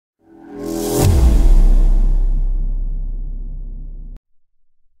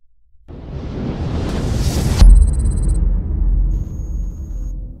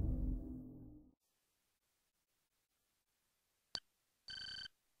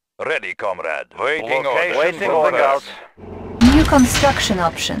Ready, comrade. Waiting orders. Waiting orders. New construction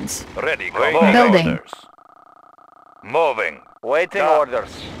options. Ready, comrade. Building. Orders. Moving. Waiting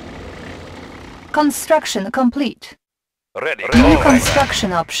orders. Construction complete. Ready, New comrade.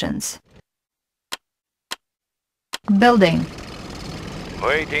 construction options. Building.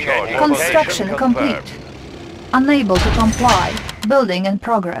 Waiting Changing orders. Construction Location complete. confirmed. Unable to comply. Building in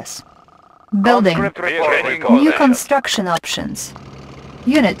progress. Building. Conscript Ready, reporting. New position. construction options.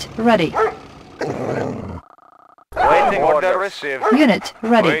 Unit ready. Waiting order received. Unit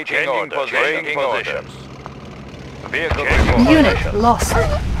ready. Waiting orders. Changing positions. Vehicle Unit reposition. lost.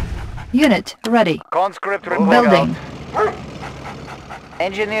 Unit ready. Conscript reporting. Building.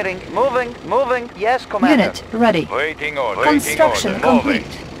 Engineering. Moving. Yes, Commander. Unit ready. Waiting order. Construction Waiting order.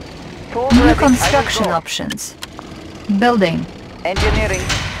 complete. Tools New ready. construction I will go. options. Building. Engineering.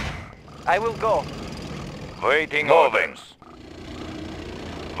 I will go. Waiting orders.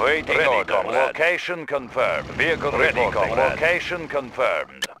 Waiting Ready, orders. comrade. Location confirmed. Vehicle ready, comrade. Location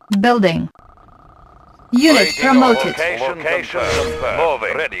confirmed. Building. Unit Waiting promoted. Location confirmed.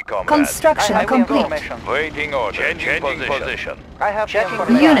 Moving. Ready, comrade. Construction I have complete. information. Waiting order. Changing position. I have Checking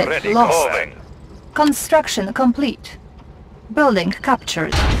information. Unit Ready, lost. moving. Construction complete. Building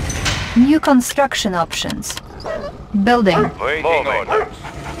captured. New construction options. Building. Waiting orders.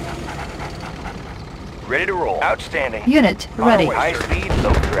 Ready to roll. Outstanding. Unit ready. High speed,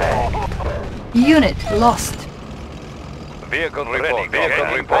 low drag. Unit lost. Vehicle report. Vehicle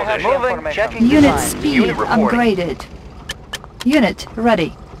I have reposition. moving. Checking Unit design. speed Unit reporting. upgraded. Unit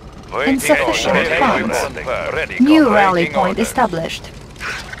ready. Waiting Insufficient order. funds. Confirmed. Ready, New comrade. rally Waiting point orders. established.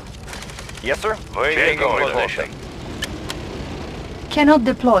 Yes, sir. Waiting position. Cannot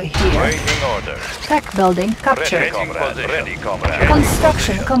deploy here. Waiting orders. Tech building Ready, captured. comrade. Ready, comrade.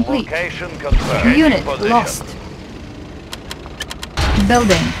 Construction complete. Location confirmed. Unit Position. lost.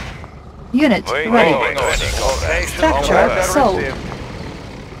 Building. Unit Waiting ready. orders. Location Structure confirmed. sold.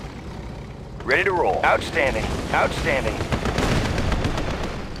 Ready to roll. Outstanding.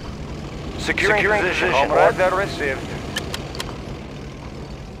 Securing position. Order received.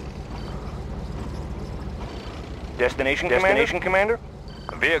 Destination, Commander?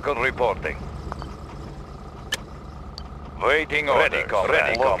 Vehicle reporting. Waiting orders. Ready, comrade.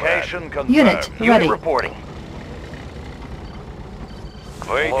 Ready, location confirmed. Unit ready. reporting.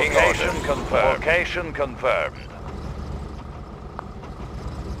 Waiting location confirmed. Location confirmed.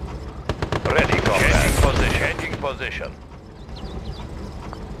 Ready, comrade. Changing position.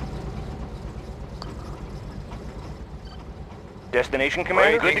 Destination,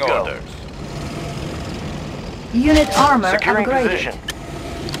 Waiting orders. Unit armor Securing upgraded. position.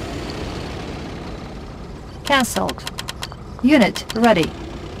 Cancelled. Unit ready.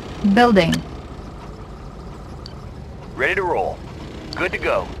 Building. Ready to roll. Good to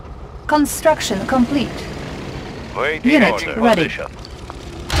go. Construction complete. Waiting Unit orders. ready. Position.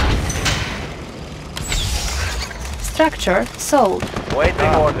 Structure sold.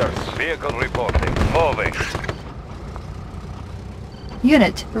 Waiting orders. Vehicle reporting. Moving.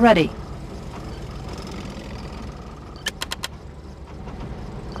 Unit ready.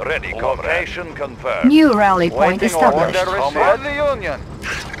 Ready, comrade. Location confirmed. New rally point Waiting established. order received. The Union.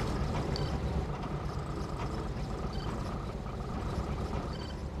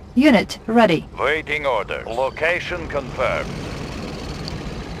 Unit ready. Waiting orders. Location confirmed.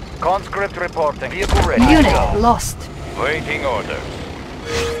 Conscript reporting. Vehicle ready. Unit lost. Waiting orders.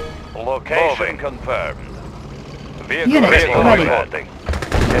 Location confirmed. Vehicle Unit ready. reporting.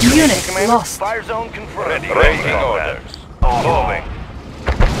 Unit lost. Fire zone confirmed. Ready. Waiting orders. Moving.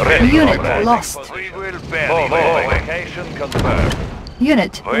 Ready. Unit comrade. lost. We will bury. Moving. Location confirmed.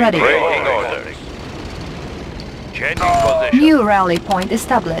 Unit ready. Waiting orders. Changing position. New rally point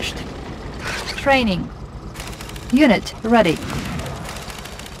established. Training. Unit ready.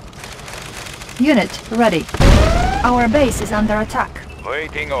 Unit ready. Our base is under attack.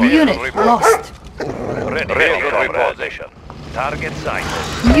 Waiting orders. Unit Report. lost. Ready. Vehicle reposition. Target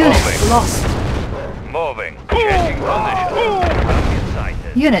sighted. Unit Moving. lost. Moving. Changing position. Target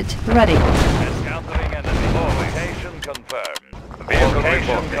sighted. Unit ready. Encountering enemy. Location confirmed. Vehicle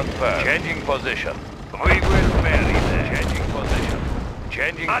confirmed. Changing position. We will bury them. Changing position.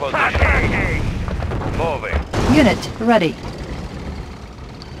 Changing position. Moving. Unit ready.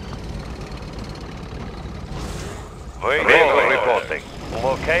 Vehicle reporting.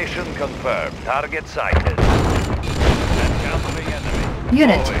 Location confirmed. Target sighted. Encountering enemy.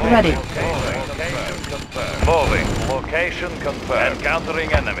 Unit Moving. ready. Location confirmed. Moving. Location confirmed.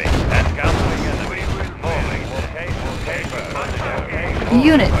 Encountering enemy. Encountering enemy. Moving. Location confirmed.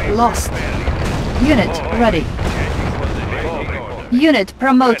 Unit lost. Unit ready. Changing position. Waiting orders. Unit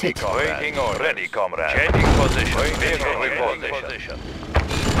promoted. Waiting order. Ready, comrade. Changing position. Vehicle reposition.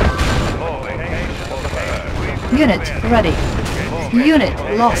 Unit ready.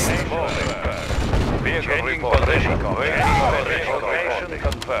 Unit lost. Vehicle reposition. Location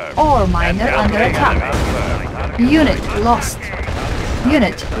confirmed. Ore miner under attack. Unit lost.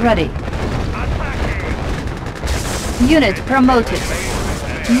 Unit ready. Unit promoted.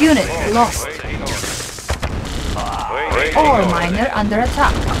 Unit lost. Ore miner under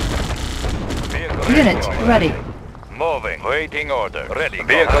attack. Unit ready. Moving. Waiting order. Ready.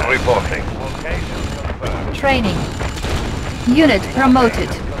 Vehicle reporting. Training. Unit promoted.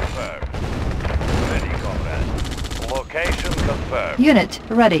 Confirmed. Ready, comrade. Location confirmed. Unit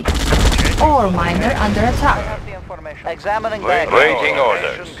ready. Ore miner under attack. Examining Waiting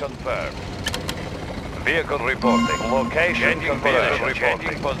orders. Confirmed. Vehicle reporting. Location confirmed.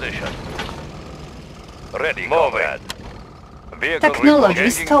 Changing position. Ready, comrade. Vehicle Technology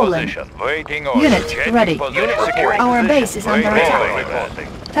changing stolen. Position. Waiting order. Unit Changing ready. Position. Our base is under attack. Reporting.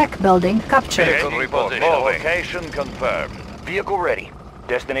 Tech building captured. Vehicle reposition. Location confirmed. Vehicle ready.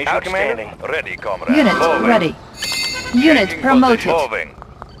 Destination Outstanding. Ready, comrade. Unit Moving. ready. Unit Changing promoted. position. Moving.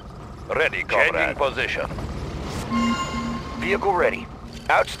 Ready, comrade. Changing position. Vehicle ready.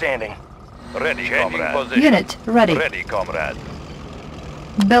 Outstanding. Ready, comrade. Position. Unit ready. Ready, comrade.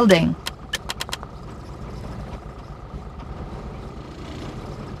 Building.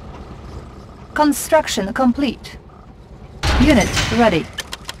 Construction complete. Unit ready.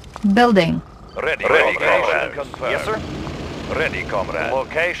 Building. Ready, comrade. Yes, sir. Ready, comrade.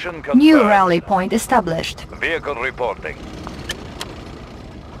 Location confirmed. New rally point established. Vehicle reporting.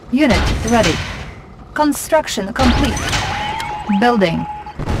 Unit ready. Construction complete. Building.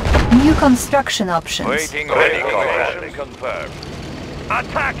 New construction options. Waiting ready, comrade. Confirmed.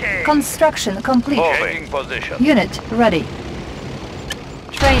 Attacking! Construction complete. Changing position. Unit ready.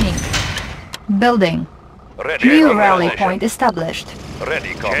 Training. Building. Ready, New comrade. rally point established.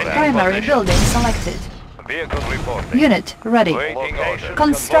 Ready, comrade. Primary Position. building selected. Vehicle reporting. Unit ready. Waiting order.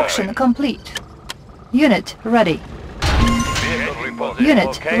 Construction Confirmed. complete. Unit ready. Vehicle reporting. Unit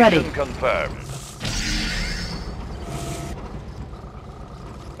Location ready. confirmed.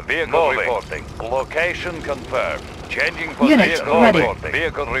 Vehicle reporting. Location confirmed. Changing position. Unit Vehicle ready. reporting.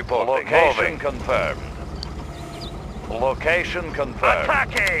 Vehicle reporting. Location confirmed. Location confirmed.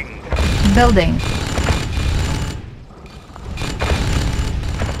 Attacking! Building.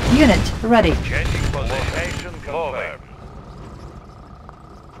 Unit ready. Changing position. Location confirmed.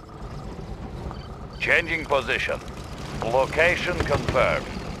 Changing position. Location confirmed.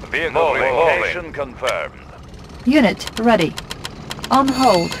 Vehicle location confirmed. Unit ready. On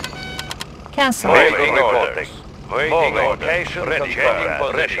hold. Cancel. Waiting orders. Waiting location ready. Changing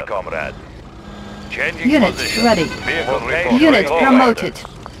position. Ready, comrade. Changing Unit position. ready. Vehicle reporting. Unit Orders. promoted.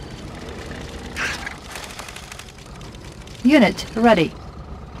 Unit ready.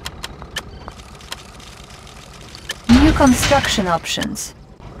 New construction options.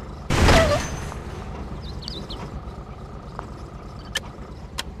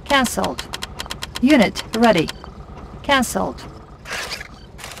 Cancelled. Unit ready. Cancelled.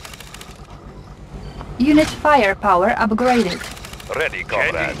 Unit firepower upgraded. Ready,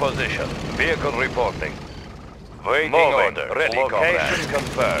 comrade. Changing position. Vehicle reporting. Waiting order. Ready, location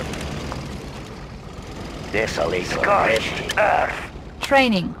confirmed. Desolate scorched earth.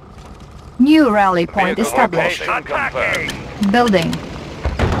 Training. New rally point Vehicle established. location confirmed. Building.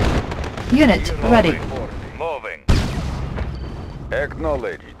 Unit ready. Moving.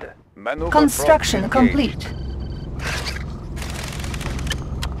 Acknowledged. Maneuver Construction prompt engaged. complete.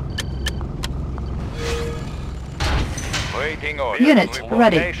 Waiting order. Unit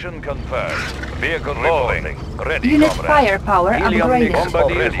ready. Location confirmed. Vehicle reporting. Ready, Unit comrade. firepower Helium upgraded.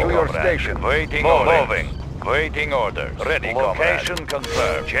 Bombardier Ready, to your comrade. station. Waiting order. Moving. Waiting orders. Ready, location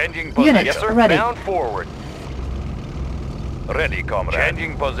confirmed. Changing position. Unit Yes, sir. ready. Bound forward. Ready, comrade.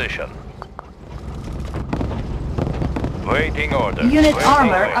 Changing position. Waiting order. Unit Waiting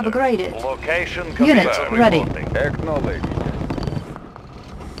armor order. upgraded. Location Unit confirmed. ready. Reporting. Acknowledged.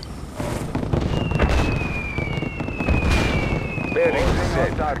 Bearing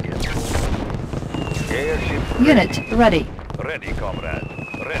set. Target. Airship Unit ready. Ready, comrade.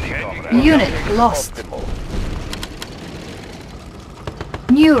 Ready, comrade. Unit lost. optimal.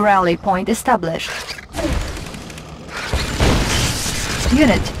 New rally point established.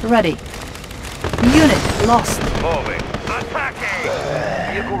 Unit ready. Unit lost. Moving. Attacking!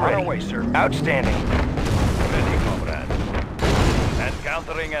 Vehicle ready. away, sir. Outstanding. Ready, comrade.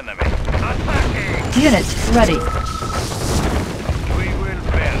 Encountering enemy. Attacking! Unit ready. We will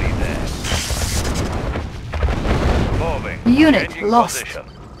bury them. Moving. Unit Changing lost. position.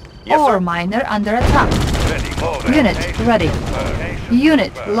 Ore miner under attack. Ready. Moving. Unit ready.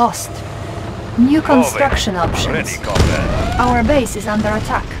 Unit lost. New construction Ready, options. comrade. Our base is under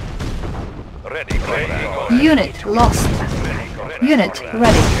attack. Ready, comrade. Unit lost. Unit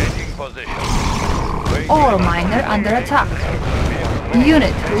ready. Changing position. Ore miner under attack.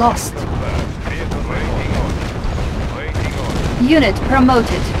 Unit lost. Unit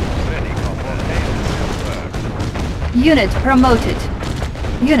promoted. Unit promoted.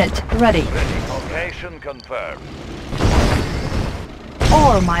 Unit ready. Location confirmed.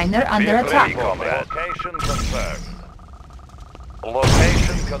 Ore miner under Ready, attack. comrade. Location confirmed.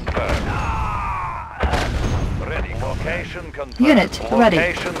 Location confirmed. Ready. Location confirmed. Unit ready.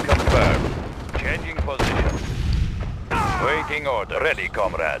 Location confirmed. Changing position. Waiting order. Ready,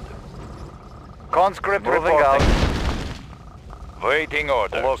 comrade. Conscript Moving reporting. out. Waiting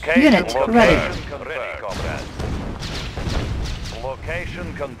order. Location Unit confirmed. ready. Ready, comrade.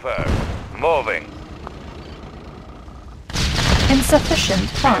 Location confirmed. Moving. Insufficient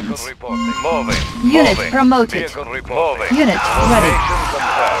Vehicle funds. reporting. Moving. Unit Moving. promoted. Vehicle reporting. Unit ready. Location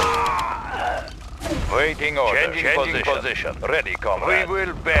confirmed. Waiting order. Changing position. Ready, comrade. We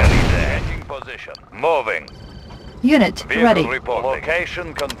will bury the changing position. Moving. Unit Vehicle ready. reporting.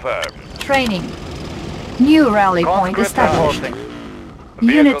 Location confirmed. Training. New rally point Conscript established. reporting.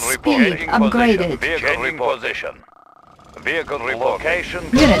 Unit Vehicle speed reporting. upgraded. Vehicle position. Vehicle location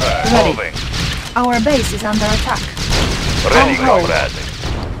Unit confirmed. ready. Moving. Our base is under attack. Ready, On hold.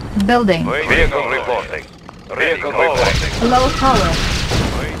 comrade. Building. Vehicle reporting. Vehicle reporting. Low power.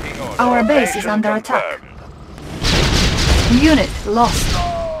 Waiting order. Our base is Location under attack. confirmed. Unit lost.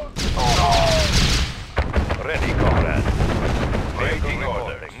 Ready, comrade. Waiting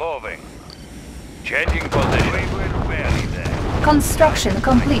order. Moving. Changing position. We will bury them. Construction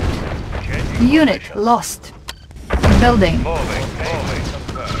complete. Changing Unit position. lost. Building. Moving. Moving.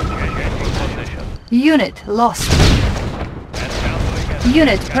 Confirmed. Changing position. Unit lost. And countering enemy.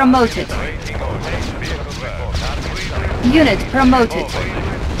 Unit promoted. Waiting order. Vehicle report. Target Unit promoted. bury.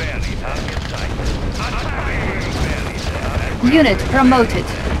 Target sight. Unit promoted.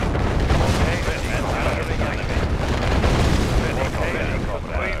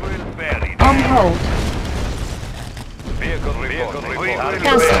 On hold. Vehicle report.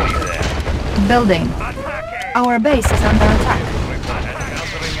 Cancel. Building. Our base is under attack.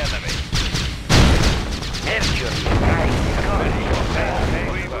 Encountering enemy.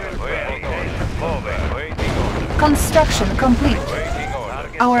 Moving. Waiting order. Construction complete. Waiting order.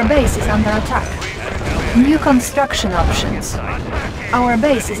 Our base is under attack. New construction options. Our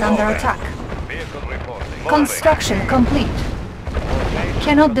base is under attack. Vehicle reporting. Construction complete.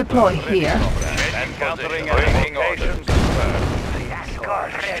 Cannot deploy here. Encountering enemy. Waiting order.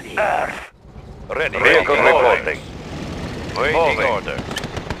 Ready. Earth. Ready. Vehicle reporting. Waiting order.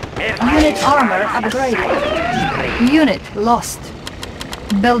 Unit armor upgraded. Unit lost.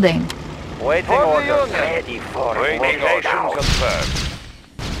 Building. Waiting order. Ready for Waiting order. Confirmed.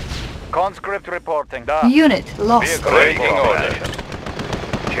 Conscript reporting. Unit lost. Vehicle waiting order.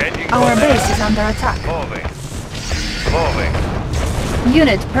 Changing Our position. base is under attack. Moving. Moving.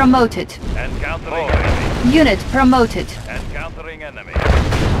 Unit promoted. Encountering enemy. Unit promoted. Encountering enemy.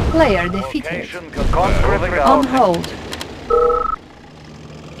 Player defeated. Location confirmed. On hold.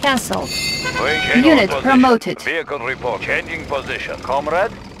 Cancelled. Changing Unit position. promoted. Vehicle report. Changing position.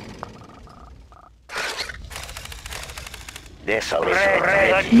 Comrade.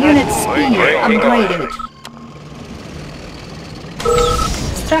 Unit speed upgraded.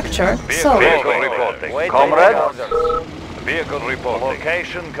 Structure sold. Vehicle reporting. Waiting Comrade. orders. Vehicle reporting.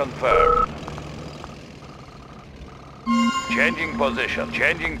 Location confirmed. Changing position.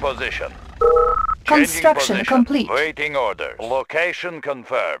 Changing position. Construction Changing position. complete. Waiting orders. Location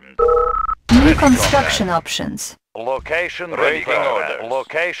confirmed. New construction options. Location ready. Waiting order.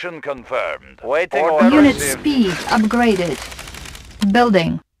 Location confirmed. Waiting order. Unit received. speed upgraded.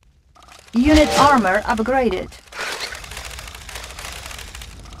 Building. Unit armor upgraded.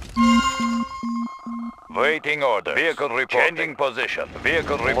 Waiting order. Vehicle reporting. Changing position.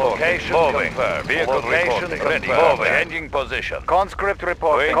 Vehicle reporting. Location confirmed. Vehicle reporting. Ready. Moving. Changing position. Conscript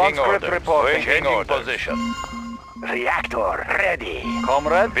reporting. Waiting Conscript orders. reporting. Changing position. Reactor ready.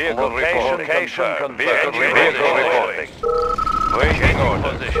 Comrade. Vehicle location confirmed. Vehicle reporting. Waiting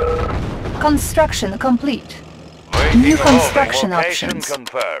order. Position. Construction complete. Waiting New order. construction Location options.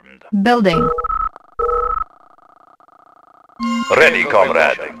 confirmed. Building. Ready,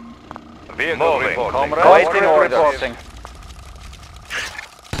 comrade. Vehicle Moving. reporting. Comrade. Waiting Waiting order. reporting.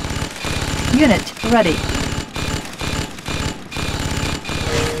 Unit ready.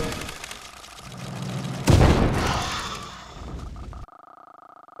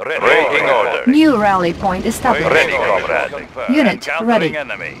 Ready. Waiting order. New rally point established. Ready, comrade. Unit ready.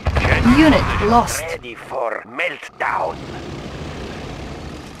 Enemy. Unit lost. Ready for meltdown.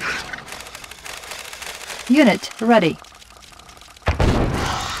 Unit ready.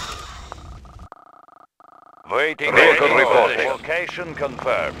 Waiting. Vehicle reporting. Location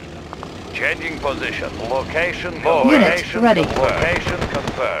confirmed. Changing position. Location confirmed. Unit ready. Location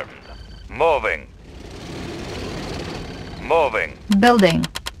confirmed. Moving. Moving. Building.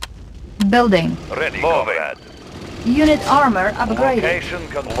 Building. Ready, comrade. Unit armor upgraded. Location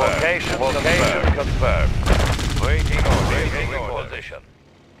confirmed. Location confirmed. Waiting order. Position.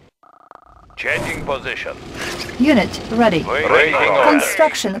 Changing position. Unit ready. Waiting order.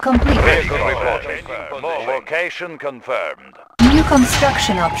 Construction complete. Vehicle reporting. Location confirmed. New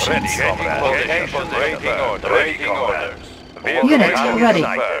construction Ready, options. comrade. Location waiting order. Waiting orders. Unit ready.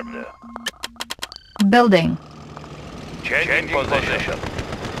 Confirmed. Building. Changing position.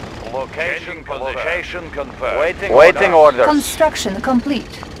 Location confirmed. Waiting orders. Construction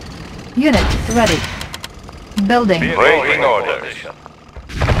complete. Unit ready. Building. Waiting orders.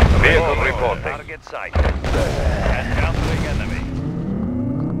 Vehicle reporting. Target sighted. Encountering enemy.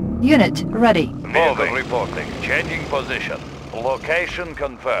 Unit ready. Vehicle reporting. Changing position. Location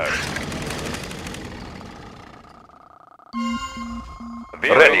confirmed.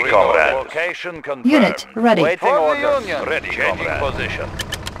 Ready, comrade. Location confirmed. Unit ready. Waiting orders. Ready, changing position.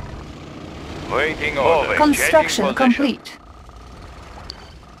 Waiting order. Construction complete.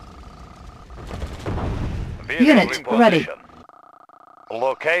 Unit ready.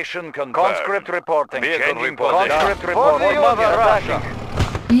 Location confirmed. Conscript reporting. Vehicle Changing reporting. Conscript reporting. Mother Russia.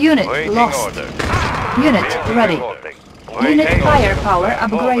 Unit Waiting lost. order. Unit Vehicle ready. reporting. Unit Waiting firepower order.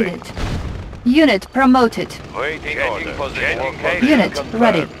 upgraded. Unit promoted. Waiting order. Location Unit confirmed.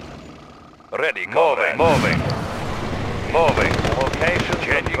 ready. Ready. Moving. Location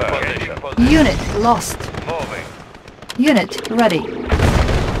changing position. Unit lost. Moving. Unit ready.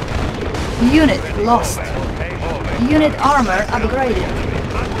 Unit lost. Unit armor upgraded.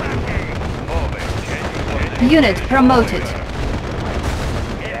 Unit promoted.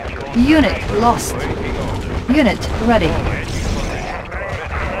 Unit lost. Unit ready.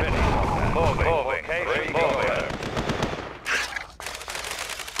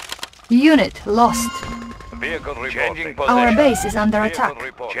 Unit lost. Vehicle reporting. Our base is under attack.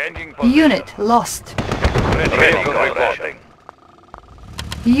 Changing position. Unit lost. Vehicle reporting.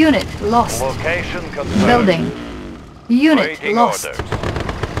 Unit lost. Location confirmed. Building. Unit Waiting lost. orders.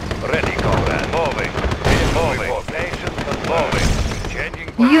 Ready, comrade. Moving. Location confirmed. Changing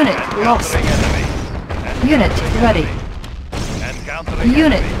position. Unit lost. Encountering enemy. Unit ready. Encountering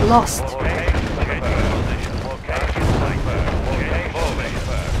Unit enemy. lost. Location changing position. Location confirmed. Moving.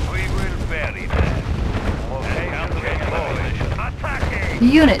 We will bury them. Encountering enemy. Attacking.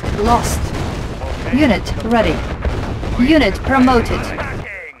 Unit lost. Unit ready. Unit promoted.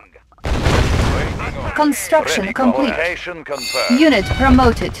 Construction Ready, complete. Location confirmed. Unit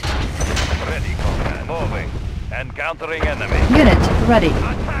promoted. Ready, comrade. Moving. Encountering enemy. Unit ready.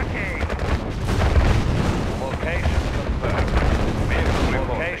 Attacking. Location confirmed. Vehicle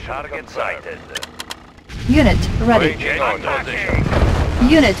reporting. Target sighted. Unit ready. Changing position.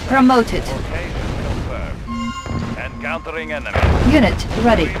 Unit promoted. Location confirmed. Encountering enemy. Unit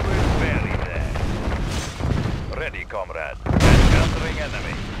ready. We will bury them. Ready, comrade. Encountering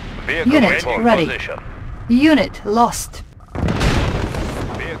enemy. Vehicle Unit changing ready. position. Unit lost.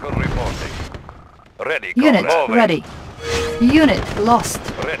 Vehicle reporting. Ready, comrade. Unit Moving. ready. Unit lost.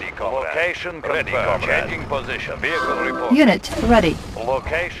 Ready, comrade. Location confirmed. Ready, comrade. Changing position. Vehicle reporting. Unit ready.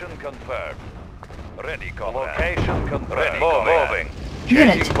 Location confirmed. Ready, comrade. Location confirmed. Ready, moving.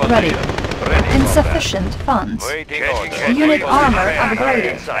 Unit Changing ready. position. Ready, Insufficient funds. Waiting order. Unit armor Position.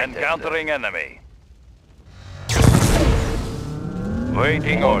 upgraded. Encountering enemy.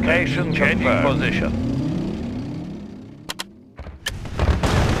 Waiting order. Location changing position.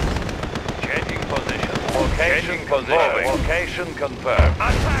 Changing position. Location position. Location confirmed.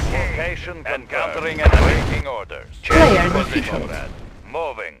 Location encountering enemy. Waiting orders. Player Changing position. defeated. Comrade.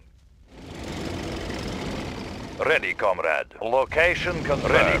 Moving. Ready, comrade. Location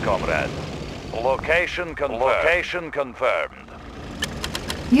confirmed. Ready, comrade. Location confirmed. Location confirmed.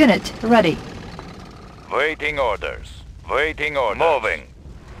 Unit ready. Waiting orders. Waiting orders. Moving.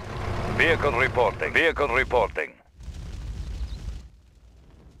 Vehicle reporting. Vehicle reporting.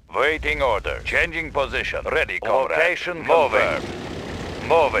 Waiting order. Changing position. Ready, comrade. Location moving.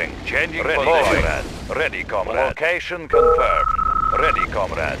 Moving. Changing position. Ready, comrade. Location confirmed. Ready,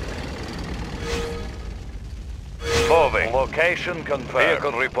 comrade. Moving. Location confirmed.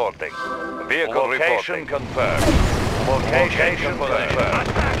 Vehicle reporting. Vehicle location confirmed. Location confirmed.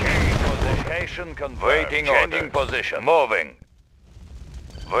 Location confirmed. Waiting order. Changing position. Moving.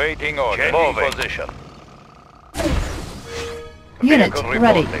 Waiting order. Changing position. Unit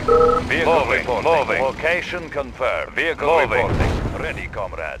ready. Vehicle moving. Location confirmed. Vehicle reporting. Ready,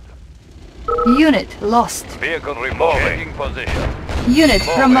 comrade. Unit lost. Vehicle reporting. Changing position. Unit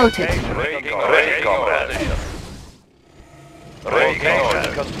promoted. Ready, comrade.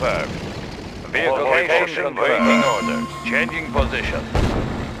 Location confirmed. Vehicle location waiting order. Changing position.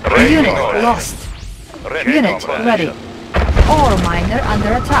 Unit lost. Unit ready. Ore miner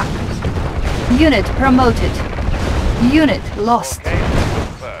under attack. Unit promoted. Unit lost.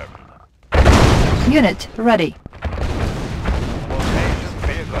 Unit ready.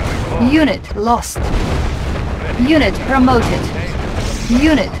 Unit lost. Unit promoted.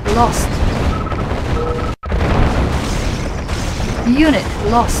 Unit lost. Unit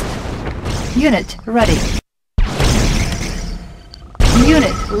lost. Unit ready.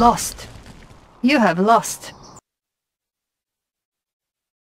 Unit lost. You have lost.